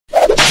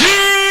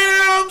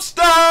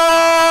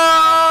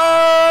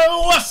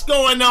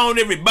going on,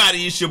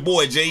 everybody? It's your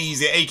boy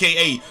Eazy,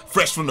 aka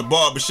Fresh from the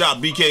Barbershop,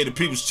 BK the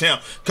People's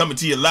Champ, coming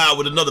to you live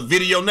with another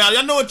video. Now,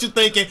 y'all know what you're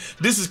thinking.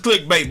 This is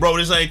clickbait, bro.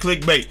 This ain't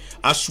clickbait.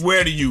 I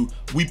swear to you,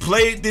 we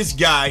played this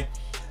guy.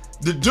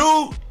 The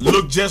dude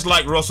looked just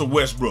like Russell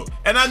Westbrook.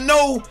 And I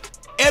know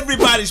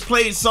everybody's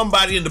played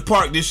somebody in the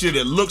park this year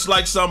that looks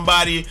like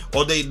somebody,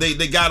 or they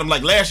got him.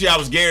 Like last year I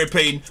was Garry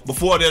Payton,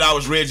 before that I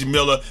was Reggie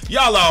Miller.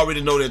 Y'all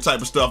already know that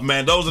type of stuff,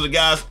 man. Those are the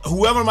guys,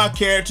 whoever my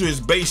character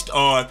is based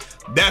on,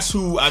 that's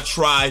who I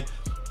try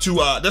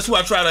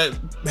to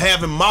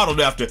have him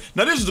modeled after.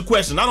 Now this is the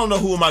question. I don't know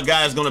who my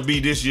guy is gonna be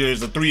this year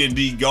as a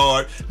 3-and-D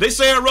guard. They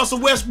say Russell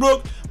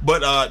Westbrook,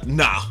 but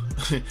nah,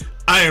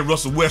 I ain't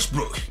Russell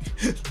Westbrook.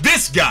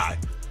 This guy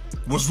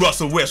was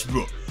Russell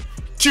Westbrook.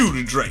 Cue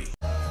the Dre.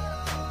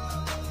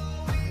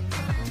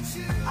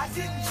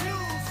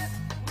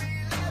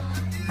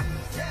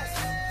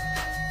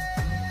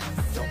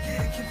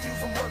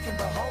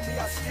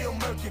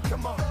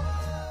 Come on.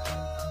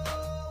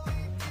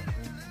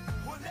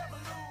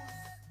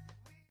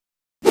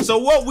 So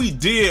what we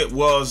did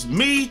was,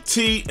 me,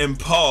 T, and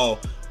Paul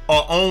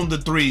are on the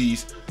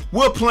threes.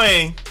 We're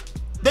playing.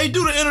 They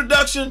do the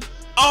introduction,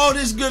 all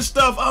this good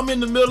stuff. I'm in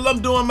the middle,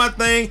 I'm doing my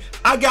thing.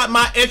 I got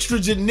my extra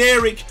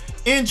generic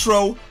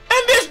intro, and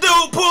this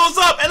dude pulls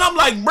up, and I'm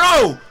like,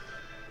 bro,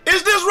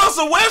 is this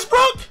Russell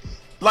Westbrook?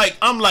 Like,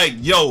 I'm like,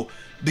 yo,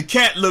 the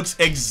cat looks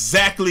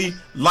exactly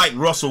like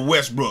Russell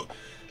Westbrook.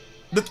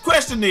 The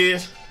question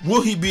is,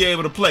 will he be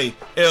able to play?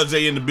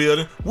 LJ in the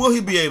building. Will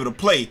he be able to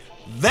play?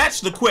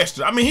 That's the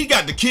question. I mean, he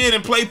got the kid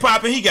and play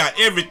popping. He got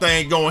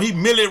everything going. He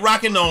millie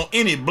rocking on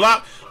any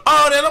block.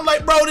 All that. I'm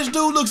like, bro, this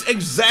dude looks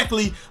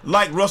exactly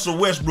like Russell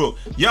Westbrook.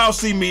 Y'all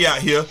see me out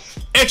here.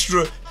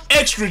 Extra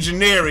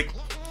generic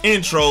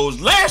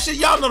intros. Last year,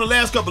 y'all know the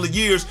last couple of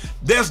years,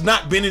 there's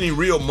not been any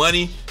real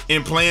money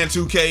in playing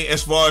 2K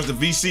as far as the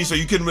VC, so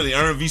you couldn't really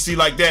earn VC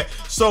like that.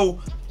 So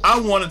I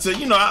wanted to,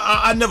 you know,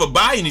 I never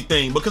buy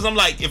anything because I'm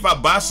like, if I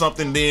buy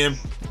something, then,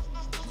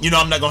 you know,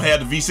 I'm not gonna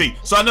have the VC.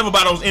 So I never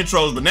buy those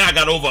intros, but now I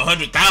got over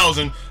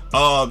 100,000,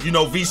 you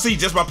know, VC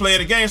just by playing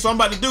the game. So I'm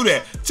about to do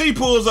that. T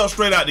pulls up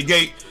straight out the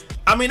gate.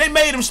 I mean, they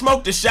made him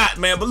smoke the shot,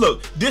 man. But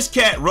look, this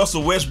cat,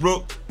 Russell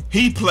Westbrook,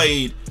 he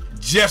played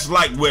just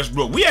like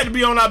Westbrook. We had to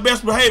be on our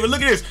best behavior.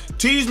 Look at this.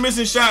 T's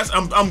missing shots.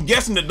 I'm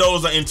guessing that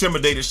those are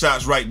intimidated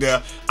shots right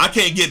there. I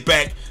can't get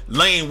back.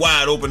 Lane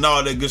wide open,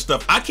 all that good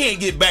stuff. I can't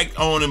get back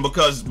on him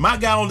because my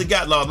guy only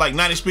got like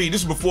 90 speed.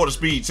 This is before the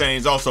speed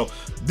change also.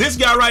 This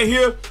guy right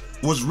here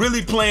was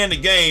really playing the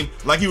game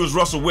like he was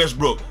Russell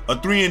Westbrook, a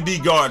 3-and-D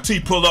guard. T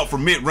pull up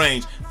from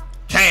mid-range.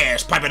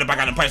 Cash, pipe it up, I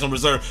got the price on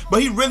reserve.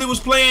 But he really was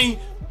playing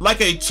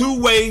like a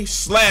two-way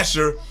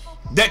slasher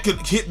that could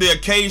hit the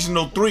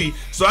occasional three.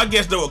 So I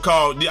guess they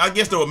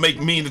would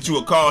make mean that you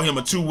would call him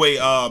a two-way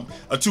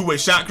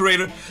shot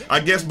creator. I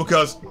guess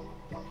because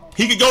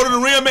he could go to the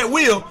rim at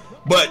will.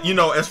 But, you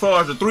know, as far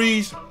as the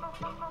threes,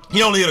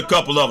 he only hit a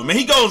couple of them. And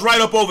he goes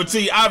right up over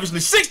T, obviously.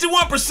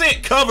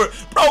 61% covered.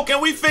 Bro,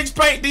 can we fix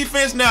paint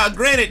defense? Now,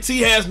 granted,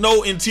 T has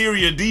no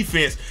interior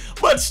defense.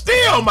 But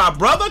still, my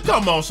brother,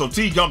 come on. So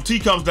T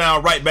comes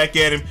down right back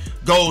at him.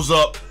 Goes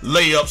up,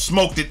 layup,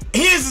 smoked it.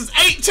 His is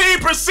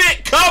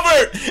 18%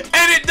 covered,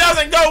 and it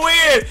doesn't go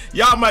in.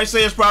 Y'all might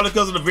say it's probably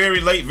because of the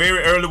very late, very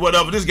early,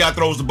 whatever. This guy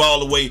throws the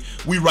ball away.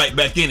 We right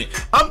back in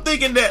it. I'm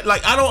thinking that,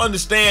 like, I don't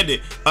understand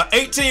it.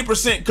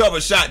 18%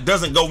 covered shot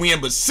doesn't go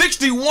in, but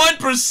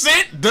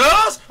 61%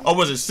 does? Or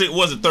was it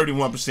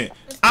 31%?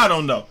 I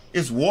don't know.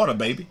 It's water,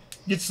 baby.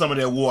 Get some of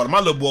that water. My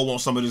little boy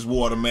wants some of this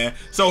water, man.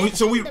 So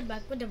we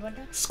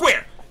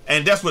square.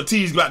 And that's what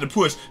T's got to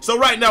push. So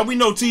right now, we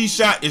know T's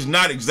shot is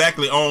not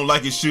exactly on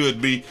like it should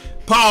be.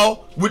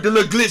 Paul, with the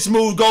little glitch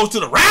move, goes to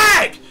the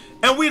rack.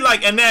 And we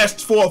like, and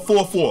that's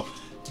 4-4-4.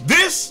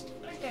 This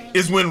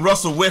is when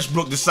Russell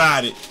Westbrook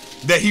decided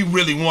that he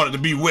really wanted to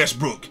be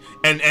Westbrook.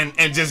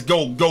 And just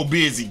go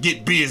busy,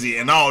 get busy,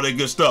 and all that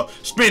good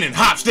stuff. Spinning,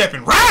 hop,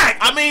 stepping, rack.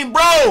 I mean,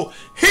 bro,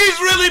 he's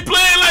really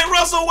playing like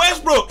Russell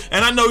Westbrook.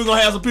 And I know you're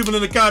gonna have some people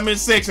in the comment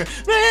section.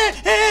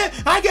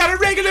 I got a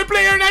regular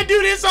player and I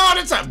do this all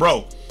the time,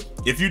 bro.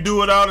 If you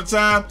do it all the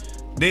time,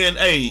 then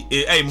hey,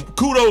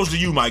 kudos to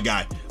you, my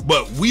guy.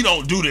 But we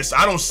don't do this.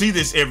 I don't see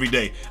this every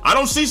day. I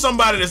don't see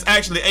somebody that's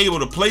actually able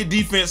to play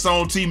defense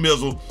on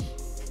TMIZZLE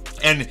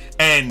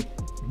and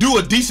do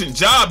a decent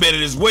job at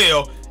it as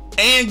well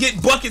and get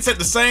buckets at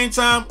the same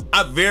time.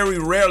 I very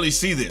rarely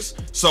see this.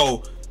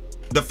 So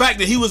the fact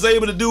that he was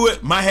able to do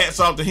it, my hat's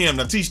off to him.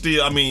 Now T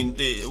still, I mean,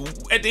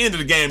 at the end of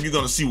the game, you're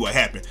gonna see what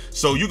happened.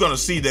 So you're gonna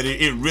see that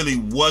it really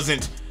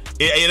wasn't.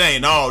 It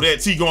ain't all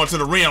that. T going to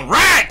the rim,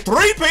 right?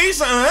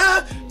 3-piece,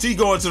 T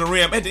going to the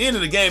rim. At the end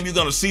of the game, you're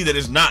gonna see that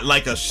it's not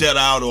like a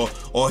shutout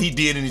or he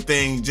did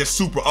anything just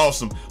super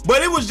awesome.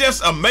 But it was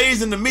just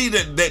amazing to me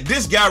that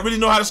this guy really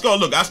know how to score.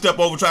 Look, I step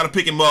over, try to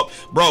pick him up,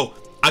 bro.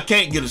 I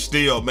can't get a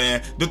steal,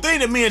 man. The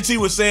thing that me and T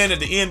was saying at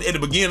the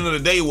beginning of the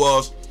day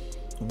was,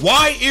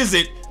 why is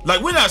it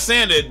like we're not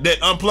saying that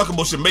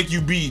unpluckable should make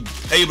you be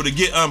able to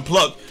get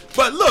unplucked,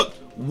 but look,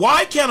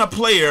 why can't a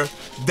player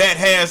that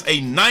has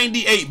a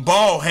 98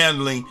 ball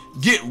handling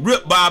get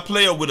ripped by a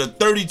player with a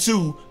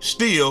 32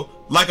 steal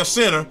like a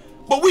center,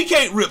 but we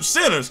can't rip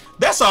centers.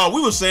 That's all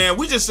we were saying.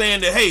 We just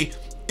saying that, hey,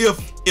 if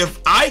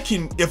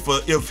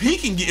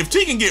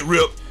T can get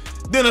ripped,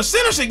 then a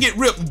center should get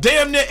ripped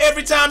damn near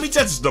every time he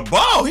touches the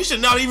ball. He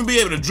should not even be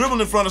able to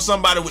dribble in front of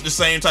somebody with the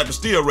same type of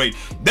steal rate.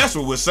 That's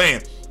what we're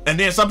saying. And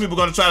then some people are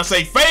gonna try to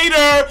say,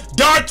 Fader,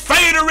 Darth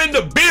Fader in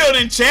the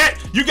building, chat.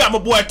 You got my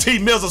boy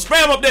TMIZZLE.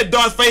 Spam up that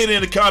Darth Fader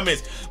in the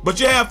comments. But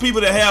you have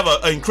people that have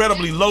an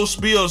incredibly low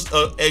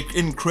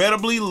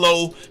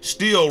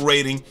steal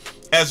rating,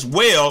 as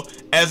well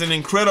as an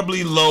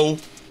incredibly low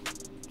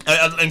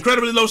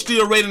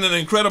steal rating and an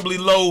incredibly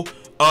low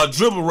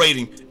dribble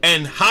rating.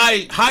 And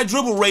high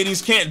dribble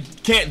ratings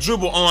can't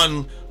dribble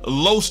on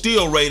low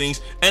steal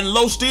ratings, and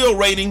low steal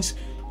ratings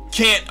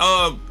can't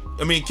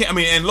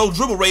and low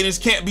dribble ratings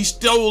can't be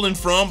stolen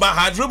from by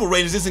high dribble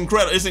ratings. It's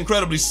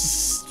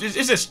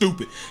just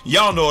stupid.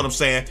 Y'all know what I'm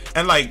saying.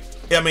 And like,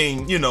 I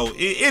mean, you know,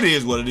 it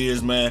is what it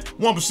is, man.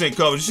 1%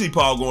 coverage. You see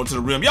Paul going to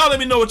the rim. Y'all let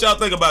me know what y'all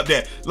think about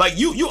that. Like,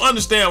 you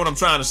understand what I'm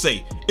trying to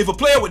say. If a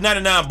player with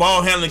 99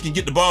 ball handling can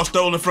get the ball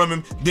stolen from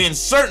him, then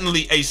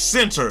certainly a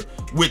center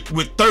with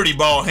 30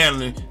 ball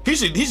handling, he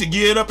should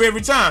get it up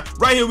every time.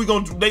 Right here, we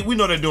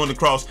know they're doing the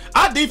cross.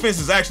 Our defense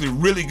is actually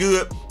really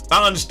good.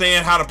 I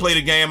understand how to play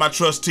the game. I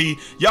trust T.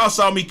 Y'all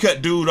saw me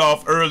cut dude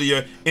off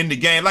earlier in the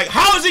game. Like,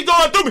 how is he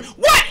going through me?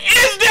 What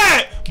is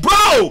that,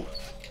 bro?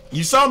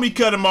 You saw me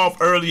cut him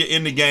off earlier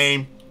in the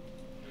game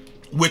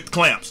with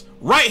clamps.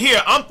 Right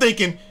here, I'm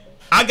thinking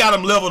I got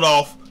him leveled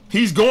off.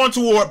 He's going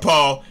toward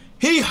Paul.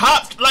 He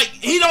hops, like,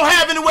 he don't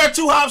have anywhere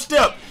to hop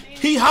step.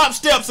 He hop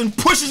steps and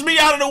pushes me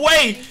out of the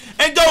way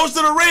and goes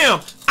to the rim.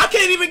 I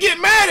can't even get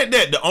mad at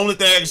that. The only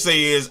thing I can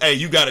say is, hey,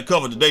 you got it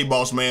covered today,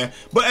 boss man.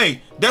 But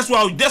hey, that's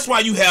why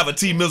you have a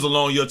TMIZZLE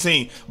on your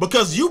team,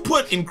 because you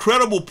put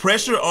incredible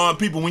pressure on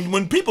people.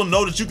 When people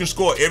know that you can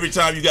score every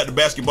time you got the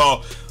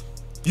basketball,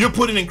 you're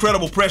putting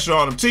incredible pressure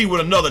on them. T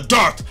with another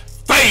Darth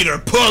Fader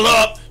pull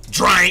up,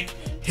 drink,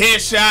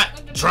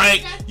 headshot,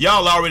 drink.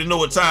 Y'all already know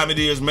what time it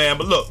is, man.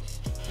 But look,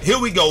 here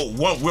we go.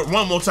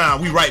 One more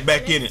time. We right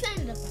back in it.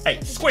 Hey,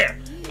 square.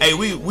 Hey,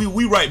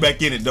 we right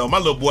back in it though. My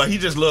little boy, he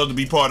just loves to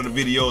be part of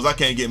the videos. I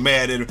can't get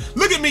mad at him.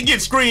 Look at me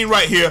get screened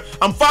right here.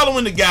 I'm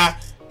following the guy.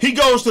 He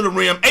goes to the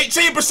rim,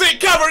 18%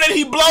 covered, and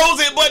he blows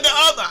it. But the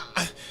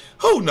other,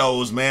 who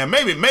knows, man?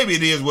 Maybe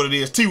it is what it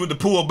is. T with the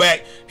pull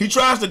back. He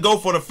tries to go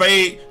for the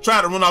fade,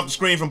 tried to run off the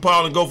screen from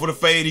Paul and go for the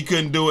fade. He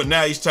couldn't do it.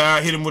 Now he's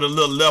tired. Hit him with a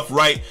little left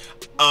right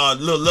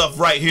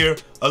here,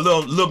 a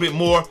little bit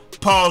more.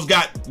 Paul's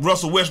got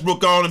Russell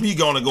Westbrook on him. He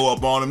gonna go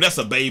up on him. That's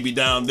a baby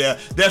down there.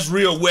 That's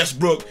real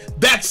Westbrook.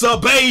 That's a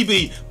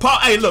baby. Paul,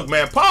 hey, look,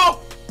 man. Paul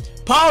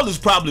is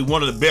probably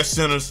one of the best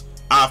centers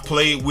I've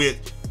played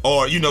with,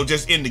 or, you know,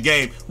 just in the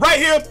game. Right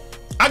here,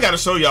 I gotta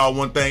show y'all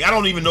one thing. I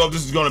don't even know if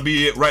this is gonna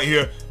be it right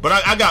here, but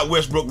I got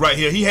Westbrook right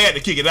here. He had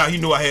to kick it out. He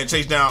knew I had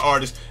chased down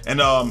artists, and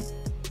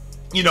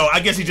you know, I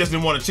guess he just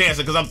didn't want a chance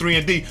because I'm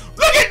 3-and-D.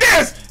 Look at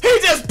this! He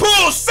just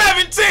pulled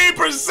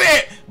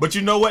 17%. But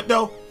you know what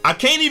though? I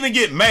can't even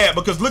get mad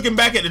because looking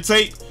back at the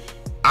tape,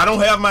 I don't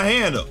have my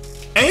hand up.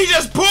 And he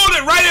just pulled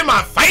it right in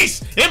my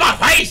face. In my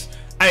face!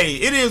 Hey,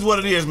 it is what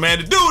it is, man.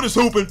 The dude is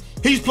hooping.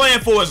 He's playing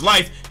for his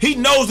life. He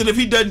knows that if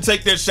he doesn't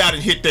take that shot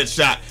and hit that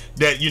shot,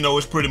 that, you know,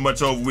 it's pretty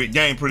much over with.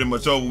 Game pretty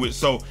much over with.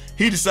 So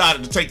he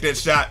decided to take that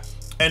shot.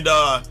 And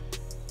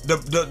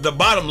the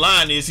bottom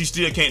line is he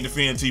still can't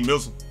defend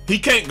TMIZZLE. He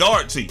can't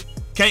guard T.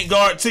 Can't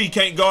guard T,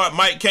 can't guard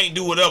Mike, can't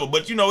do whatever.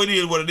 But you know, it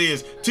is what it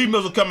is.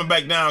 TMIZZLE coming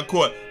back down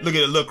court. Look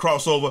at the little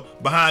crossover,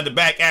 behind the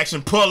back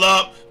action, pull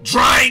up,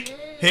 drink,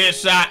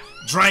 headshot,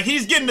 drink.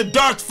 He's getting the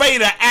Darth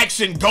Fader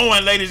action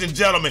going, ladies and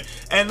gentlemen.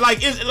 And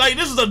like, this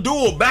is a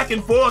duel back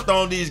and forth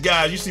on these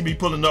guys. You see me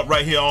pulling up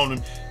right here on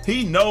him.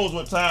 He knows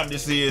what time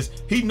this is.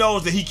 He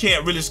knows that he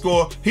can't really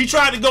score. He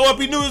tried to go up.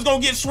 He knew he was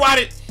gonna get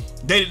swatted.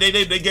 They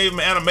gave him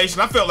an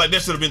animation. I felt like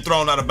that should have been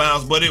thrown out of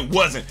bounds, but it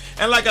wasn't.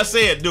 And like I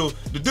said, dude,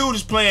 the dude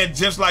is playing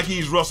just like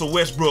he's Russell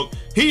Westbrook.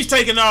 He's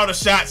taking all the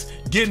shots,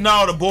 getting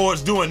all the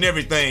boards, doing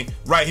everything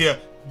right here.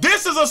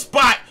 This is a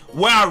spot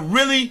where I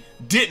really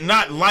did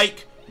not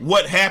like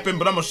what happened,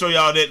 but I'm gonna show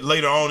y'all that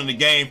later on in the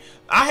game.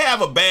 I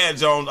have a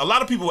badge on. A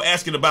lot of people were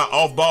asking about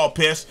off-ball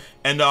pest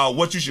and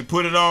what you should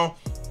put it on.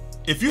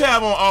 If you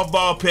have on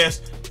off-ball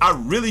pest, I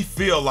really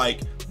feel like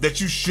that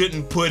you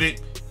shouldn't put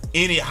it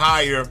any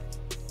higher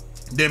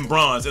than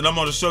bronze, and I'm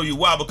going to show you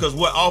why. Because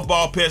what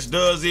off-ball pest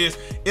does is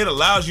it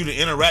allows you to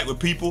interact with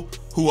people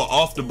who are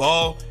off the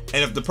ball,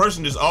 and if the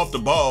person is off the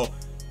ball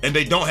and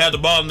they don't have the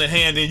ball in their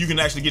hand, then you can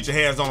actually get your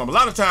hands on them. A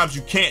lot of times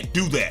you can't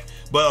do that,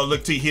 but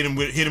look, T hit him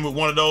with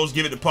one of those,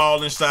 give it to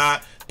Paul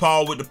inside.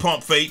 Paul with the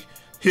pump fake.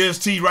 Here's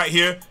T right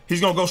here. He's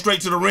gonna go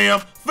straight to the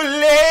rim.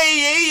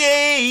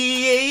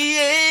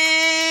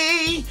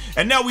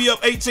 And now we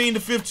up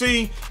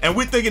 18-15, and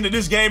we're thinking that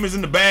this game is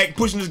in the bag,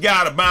 pushing this guy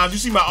out of bounds. You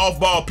see my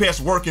off-ball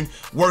pest working.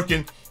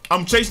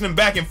 I'm chasing him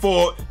back and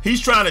forth. He's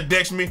trying to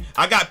dex me.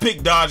 I got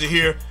pick dodger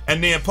here,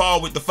 and then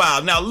Paul with the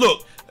foul. Now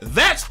look,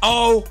 that's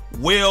all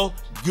well,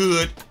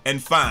 good,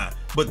 and fine.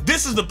 But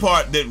this is the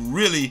part that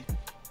really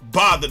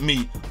bothered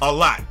me a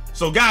lot.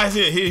 So guys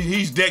here,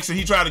 he's Dexter.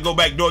 He tried to go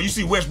back door. You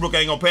see Westbrook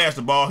ain't gonna pass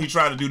the ball. He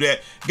tried to do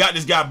that. Got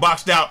this guy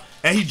boxed out,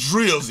 and he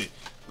drills it.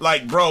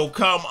 Like, bro,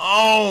 come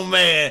on,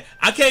 man.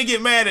 I can't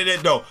get mad at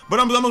that, though. But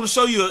I'm going to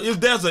show you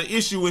if there's an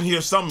issue in here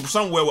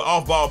somewhere with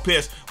off-ball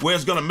pests where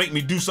it's going to make me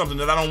do something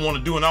that I don't want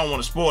to do, and I don't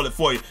want to spoil it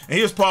for you. And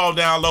here's Paul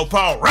down low.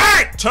 Paul,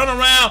 right! Turn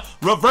around,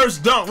 reverse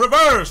dunk,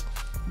 reverse.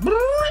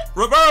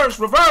 Reverse,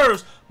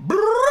 reverse.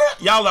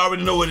 Y'all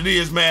already know what it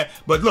is, man.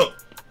 But look,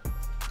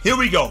 here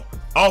we go.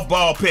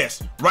 Off-ball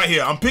pest right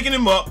here. I'm picking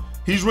him up.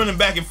 He's running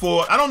back and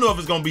forth. I don't know if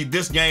it's going to be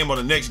this game or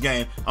the next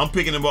game. I'm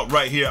picking him up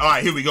right here. All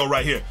right, here we go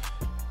right here.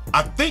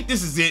 I think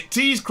this is it.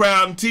 T's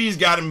crowding. T's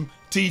got him.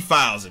 T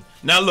fouls him.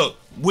 Now look,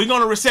 we're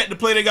going to reset the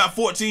play. They got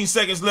 14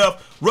 seconds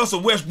left.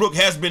 Russell Westbrook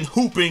has been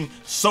hooping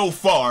so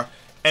far.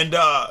 And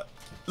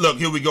look,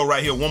 here we go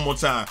right here one more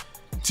time.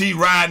 T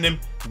riding him.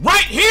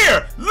 Right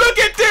here. Look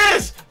at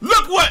this.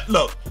 Look what.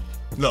 Look.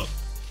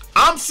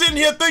 I'm sitting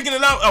here thinking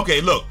that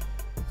okay, look.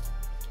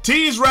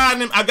 T's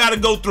riding him. I got to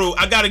go through.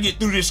 I got to get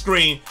through this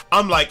screen.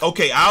 I'm like,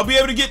 okay, I'll be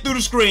able to get through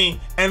the screen.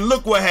 And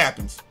look what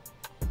happens.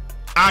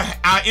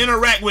 I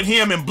interact with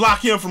him and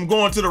block him from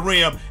going to the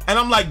rim, and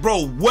I'm like,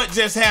 bro, what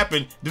just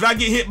happened? Did I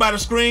get hit by the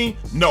screen?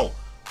 No.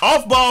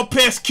 Off-ball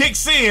pest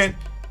kicks in,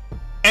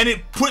 and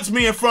it puts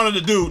me in front of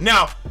the dude.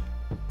 Now,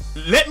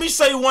 let me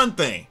say one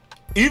thing.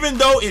 Even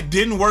though it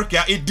didn't work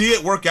out, it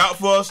did work out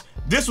for us.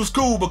 This was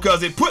cool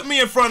because it put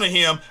me in front of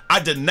him. I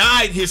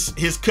denied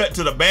his cut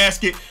to the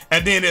basket,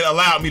 and then it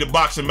allowed me to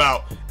box him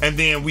out, and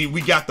then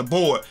we got the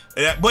board.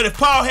 But if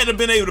Paul hadn't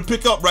been able to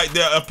pick up right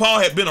there, if Paul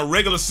had been a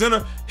regular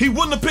center, he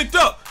wouldn't have picked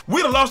up.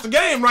 We'd have lost the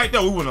game right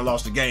there. We wouldn't have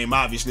lost the game,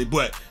 obviously,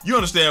 but you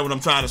understand what I'm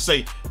trying to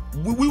say.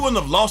 We wouldn't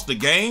have lost the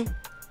game,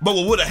 but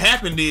what would have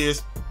happened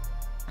is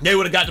they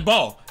would have got the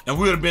ball, and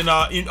we would have been,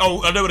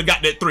 they would have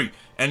got that three.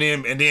 And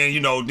then, you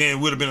know, then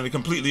we'd have been in a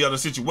completely other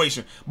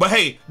situation. But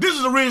hey, this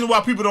is the reason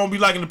why people don't be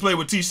liking to play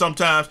with T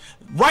sometimes.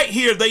 Right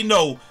here, they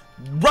know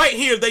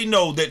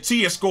that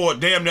T has scored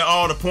damn near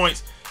all the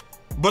points.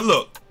 But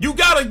look, you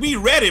gotta be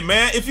ready,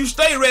 man. If you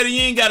stay ready,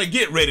 you ain't gotta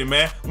get ready,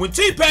 man. When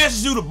T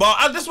passes you the ball,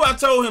 that's why I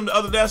told him the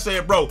other day. I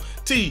said, bro,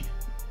 T,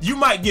 you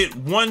might get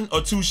 1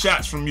 or 2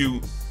 shots from you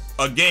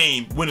a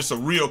game when it's a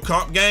real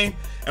comp game.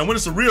 And when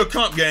it's a real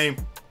comp game,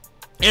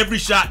 every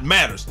shot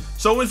matters.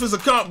 So if it's a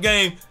comp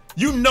game,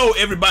 you know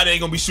everybody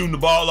ain't gonna be shooting the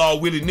ball all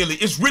willy-nilly.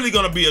 It's really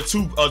gonna be a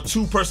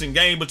two-person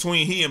game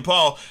between he and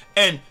Paul,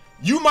 and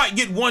you might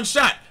get 1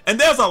 shot. And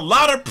there's a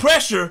lot of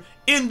pressure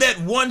in that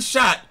 1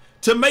 shot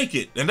to make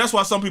it. And that's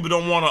why some people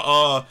don't want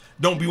to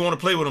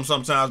play with him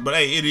sometimes. But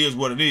hey, it is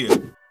what it is.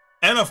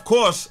 And of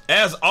course,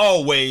 as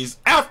always,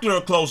 after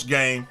a close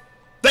game,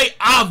 they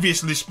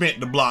obviously spent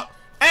the block,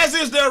 as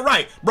is their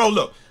right. Bro,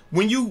 look.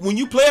 When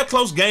you play a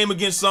close game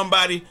against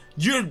somebody,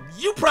 you're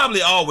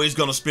probably always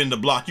gonna spin the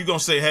block. You're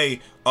gonna say,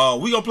 hey,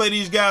 we gonna play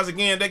these guys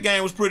again. That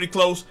game was pretty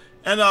close,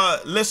 and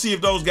let's see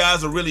if those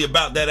guys are really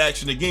about that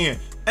action again.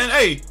 And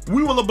hey,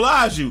 we will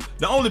oblige you.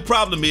 The only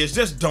problem is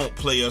just don't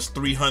play us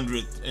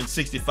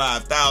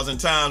 365,000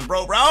 times,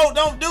 bro.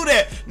 Don't do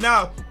that.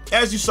 Now,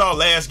 as you saw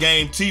last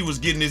game, T was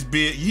getting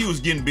he was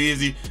getting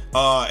busy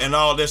and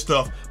all that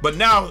stuff. But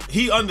now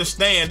he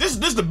understands. This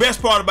is the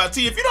best part about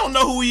T. If you don't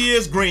know who he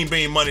is, Green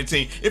Bean Money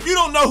Team. If you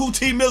don't know who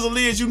TMIZZLE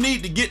is, you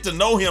need to get to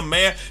know him,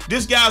 man.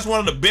 This guy's one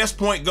of the best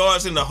point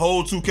guards in the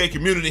whole 2K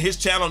community. His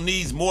channel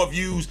needs more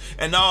views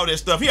and all that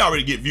stuff. He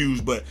already get views,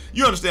 but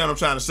you understand what I'm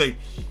trying to say.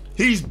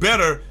 He's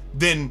better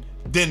than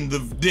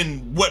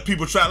what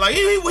people try. Like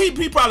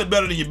he probably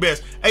better than your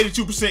best.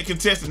 82%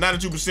 contested,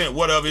 92%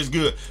 whatever is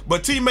good.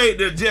 But T made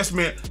the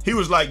adjustment. He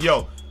was like,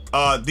 yo,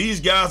 these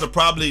guys are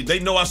probably, they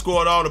know I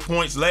scored all the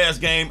points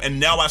last game, and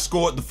now I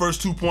scored the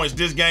first 2 points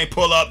this game.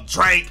 Pull up,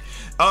 drink.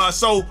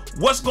 So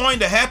what's going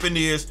to happen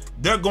is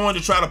they're going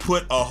to try to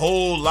put a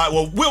whole lot.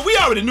 Well, we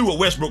already knew what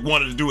Westbrook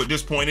wanted to do at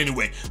this point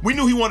anyway. We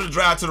knew he wanted to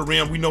drive to the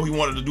rim. We know he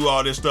wanted to do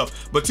all this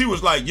stuff. But T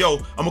was like, yo,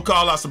 I'm gonna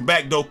call out some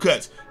backdoor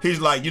cuts. He's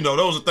like, you know,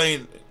 those are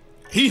things.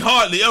 He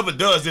hardly ever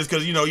does this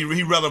because, you know,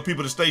 he rather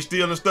people to stay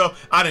still and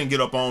stuff. I didn't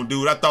get up on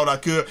dude. I thought I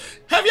could.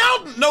 Have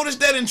y'all noticed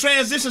that in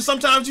transition,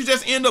 sometimes you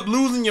just end up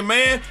losing your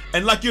man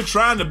and like you're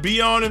trying to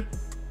be on him,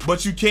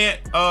 but you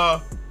can't,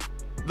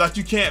 like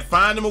you can't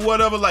find him or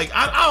whatever. Like,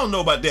 I don't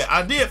know about that.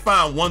 I did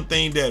find one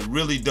thing that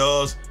really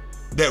denotes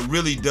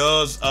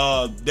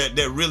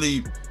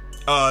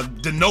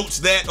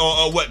that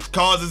or what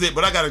causes it,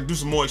 but I gotta do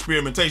some more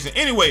experimentation.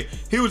 Anyway,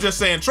 he was just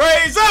saying,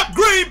 trades up,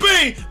 Green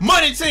Bean,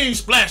 Money Team,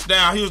 splash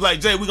down. He was like,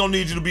 Jay, we're gonna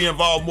need you to be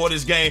involved more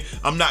this game.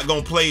 I'm not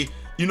gonna play,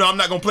 you know, I'm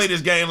not gonna play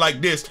this game like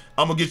this.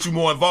 I'm gonna get you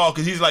more involved,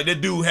 because he's like,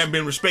 that dude haven't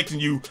been respecting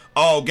you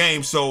all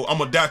game, so I'm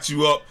gonna dot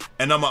you up,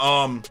 and I'm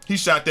gonna, he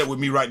shot that with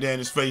me right there in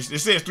his face. It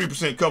says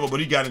 3% cover, but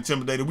he got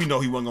intimidated. We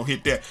know he wasn't gonna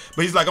hit that,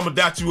 but he's like, I'm gonna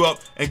dot you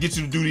up and get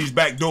you to do these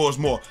back doors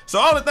more. So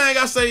all the thing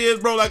I say is,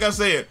 bro, like I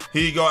said,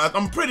 here you go.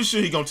 I'm pretty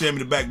sure he gonna tell me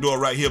the back door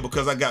right here,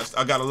 because I got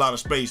a lot of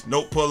space.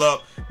 Nope, pull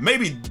up.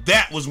 Maybe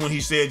that was when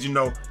he said, you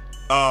know,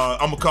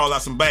 I'm gonna call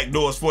out some back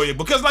doors for you,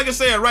 because like I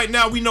said, right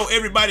now we know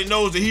everybody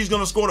knows that he's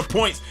gonna score the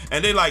points,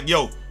 and they like,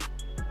 yo,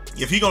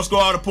 if he gonna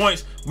score all the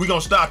points, we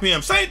gonna stop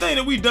him. Same thing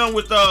that we done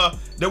with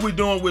that we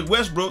doing with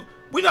Westbrook.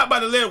 We're not about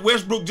to let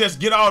Westbrook just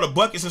get all the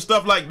buckets and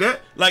stuff like that.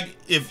 Like,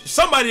 if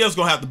somebody else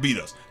gonna have to beat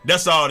us.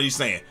 That's all he's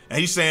saying. And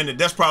he's saying that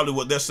that's probably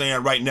what they're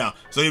saying right now.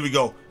 So here we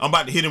go. I'm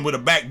about to hit him with a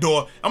back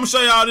door. I'm gonna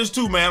show y'all this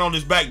too, man, on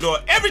this back door.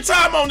 Every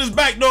time on this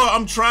back door,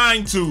 I'm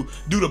trying to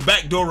do the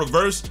back door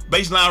reverse,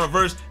 baseline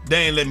reverse.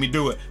 They ain't letting me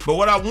do it. But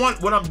what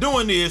I'm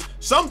doing is,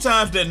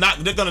 sometimes they're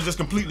gonna just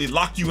completely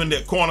lock you in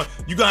that corner.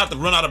 You're gonna have to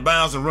run out of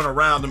bounds and run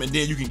around them, and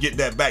then you can get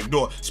that back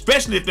door.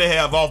 Especially if they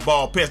have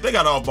off-ball pass. They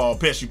got off-ball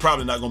pass, you're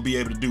probably not gonna be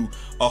able to do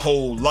a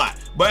whole lot.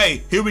 But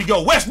hey, here we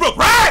go. Westbrook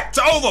right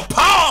to over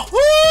Paul.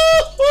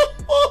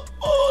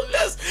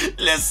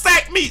 Let's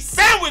sack meat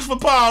sandwich for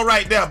Paul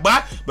right there, boy.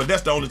 But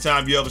that's the only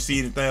time you ever see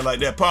anything like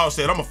that. Paul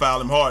said, I'm gonna foul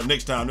him hard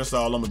next time. That's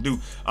all I'm gonna do.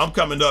 I'm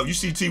coming up. You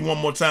see T one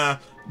more time,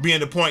 being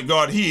the point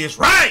guard he is.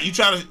 Right, you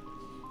trying to.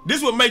 This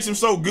is what makes him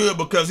so good,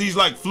 because he's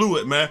like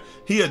fluid, man.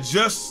 He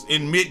adjusts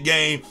in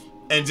mid-game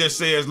and just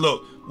says,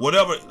 look,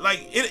 whatever.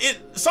 Like,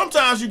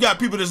 sometimes you got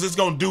people that's just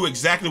gonna do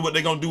exactly what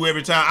they're gonna do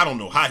every time. I don't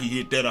know how he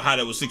hit that or how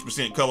that was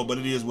 6% cover, but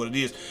it is what it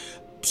is.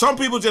 Some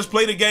people just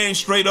play the game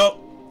straight up,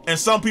 and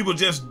some people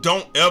just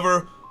don't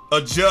ever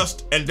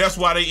adjust, and that's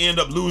why they end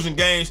up losing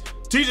games.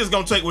 T just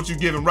gonna take what you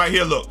give him right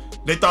here. Look,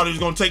 they thought he was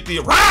gonna take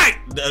the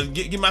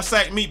get my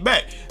sack meat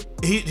back.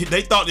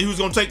 They thought that he was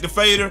gonna take the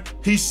fader.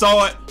 He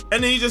saw it,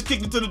 and then he just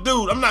kicked it to the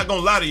dude. I'm not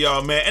gonna lie to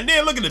y'all, man. And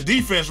then look at the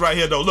defense right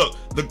here, though. Look,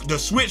 the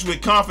switch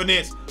with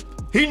confidence.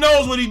 He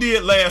knows what he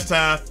did last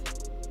time.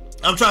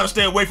 I'm trying to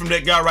stay away from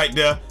that guy right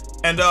there.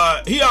 And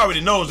he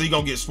already knows he's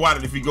gonna get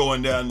swatted if he go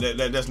in there, and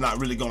that's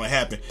not really gonna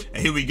happen.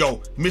 And here we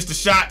go. Missed the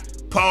shot.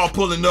 Paul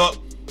pulling up.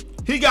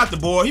 He got the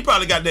board. He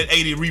probably got that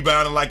 80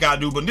 rebounding like I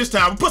do, but this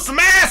time we put some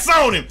ass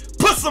on him.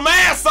 Put some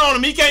ass on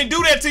him. He can't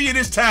do that to you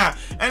this time.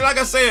 And like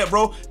I said,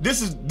 bro,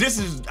 this is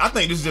I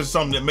think this is just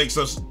something that makes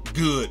us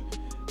good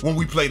when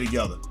we play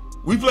together.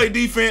 We play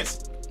defense,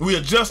 we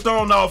adjust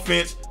on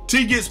offense.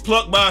 T gets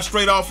plucked by a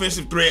straight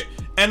offensive threat.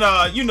 And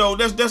you know,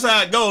 that's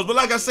how it goes. But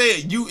like I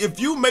said, if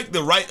you make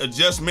the right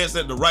adjustments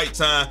at the right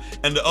time,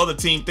 and the other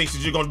team thinks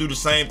that you're gonna do the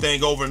same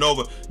thing over and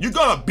over, you're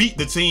gonna beat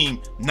the team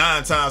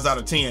 9 times out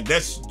of 10.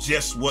 That's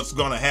just what's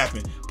gonna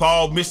happen.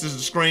 Paul misses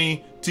the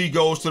screen. T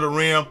goes to the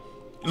rim.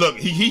 Look,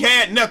 he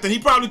had nothing. He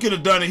probably could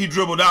have done it. He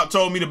dribbled out,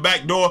 told me to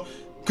back door.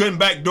 Couldn't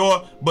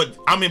backdoor, but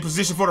I'm in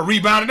position for the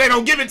rebound, and they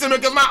don't give it to me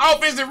because my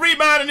offensive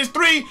rebounding is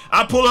 3.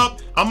 I pull up,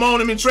 I'm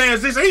on him in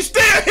transition. He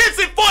still hits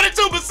it,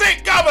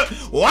 42% cover.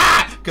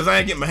 Why? Because I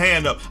ain't getting my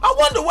hand up. I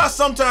wonder why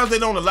sometimes they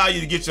don't allow you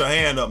to get your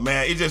hand up,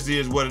 man. It just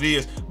is what it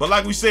is. But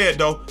like we said,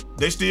 though,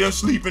 they still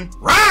sleeping.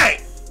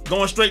 Right!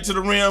 Going straight to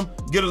the rim,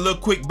 get a little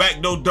quick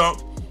backdoor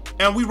dunk,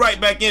 and we right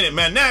back in it,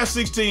 man. Now it's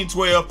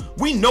 16-12.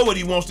 We know what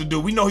he wants to do.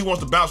 We know he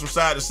wants to bounce from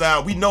side to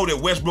side. We know that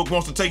Westbrook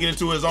wants to take it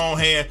into his own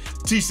hand.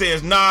 T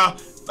says, nah,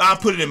 I'll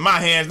put it in my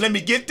hands. Let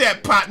me get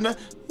that, partner.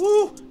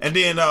 Woo. And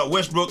then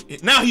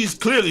Westbrook, now he's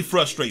clearly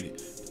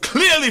frustrated.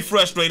 Clearly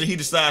frustrated. He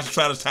decides to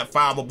try to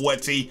foul my boy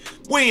T.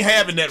 We ain't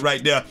having that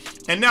right there.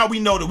 And now we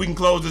know that we can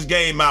close this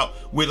game out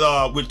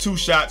with 2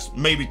 shots,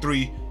 maybe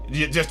 3,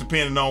 just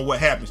depending on what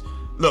happens.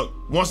 Look,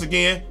 once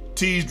again,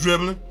 T's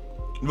dribbling.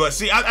 But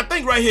see, I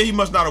think right here he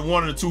must not have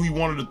wanted the 2, he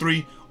wanted the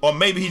 3. Or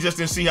maybe he just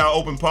didn't see how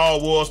open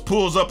Paul was.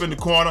 Pulls up in the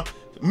corner,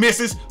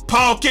 misses.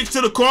 Paul kicks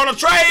to the corner,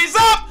 trays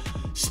up.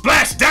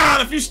 Splash down.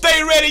 If you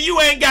stay ready,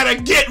 you ain't gotta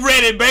get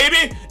ready,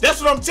 baby.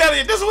 That's what I'm telling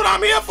you. This is what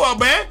I'm here for,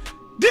 man.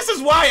 This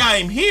is why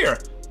I'm here.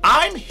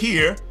 I'm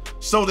here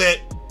so that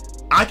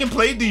I can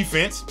play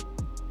defense,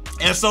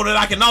 and so that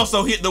I can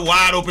also hit the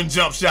wide open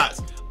jump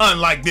shots.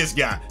 Unlike this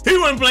guy. He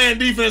wasn't playing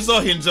defense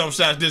or hitting jump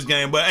shots this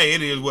game, but hey,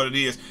 it is what it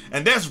is.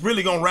 And that's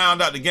really gonna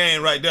round out the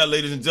game right there,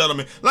 ladies and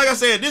gentlemen. Like I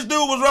said, this dude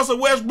was Russell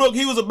Westbrook.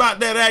 He was about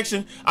that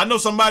action. I know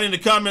somebody in the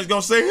comments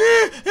gonna say,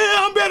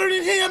 I'm better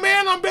than him,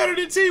 man. I'm better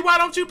than T. Why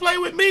don't you play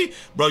with me?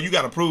 Bro, you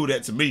gotta prove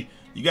that to me.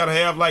 You gotta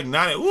have like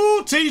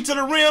 90, T to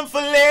the rim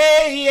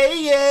fillet,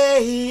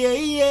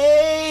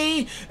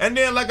 and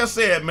then like I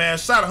said, man,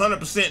 shot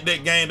 100%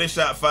 that game. They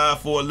shot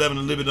 5 for 11,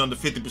 a little bit under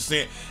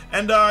 50%.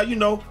 And you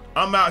know,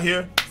 I'm out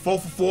here 4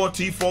 for 4,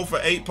 T 4 for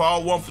 8,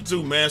 Paul 1 for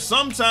 2, man.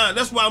 Sometimes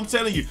that's why I'm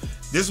telling you,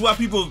 this is why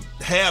people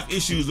have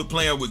issues with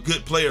playing with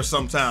good players.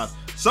 Sometimes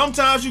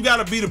you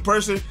gotta be the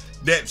person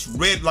that's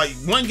red. Like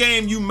one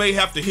game you may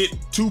have to hit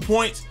 2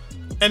 points,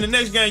 and the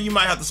next game you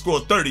might have to score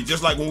 30,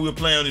 just like when we were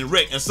playing in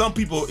rec. And some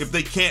people, if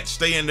they can't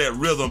stay in that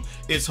rhythm,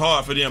 it's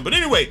hard for them. But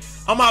anyway,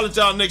 I'm holler at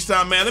y'all next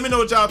time, man. Let me know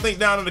what y'all think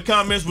down in the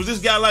comments. Was this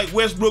guy like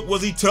Westbrook?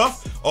 Was he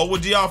tough? Or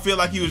would y'all feel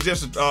like he was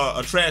just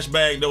a trash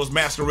bag that was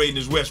masquerading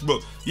as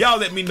Westbrook? Y'all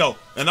let me know.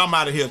 And I'm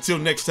out of here. Till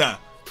next time.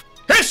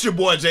 It's your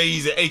boy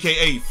Eazy,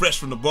 a.k.a. Fresh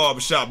from the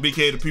Barbershop,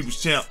 BK the People's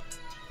Champ.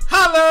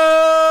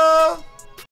 Holla!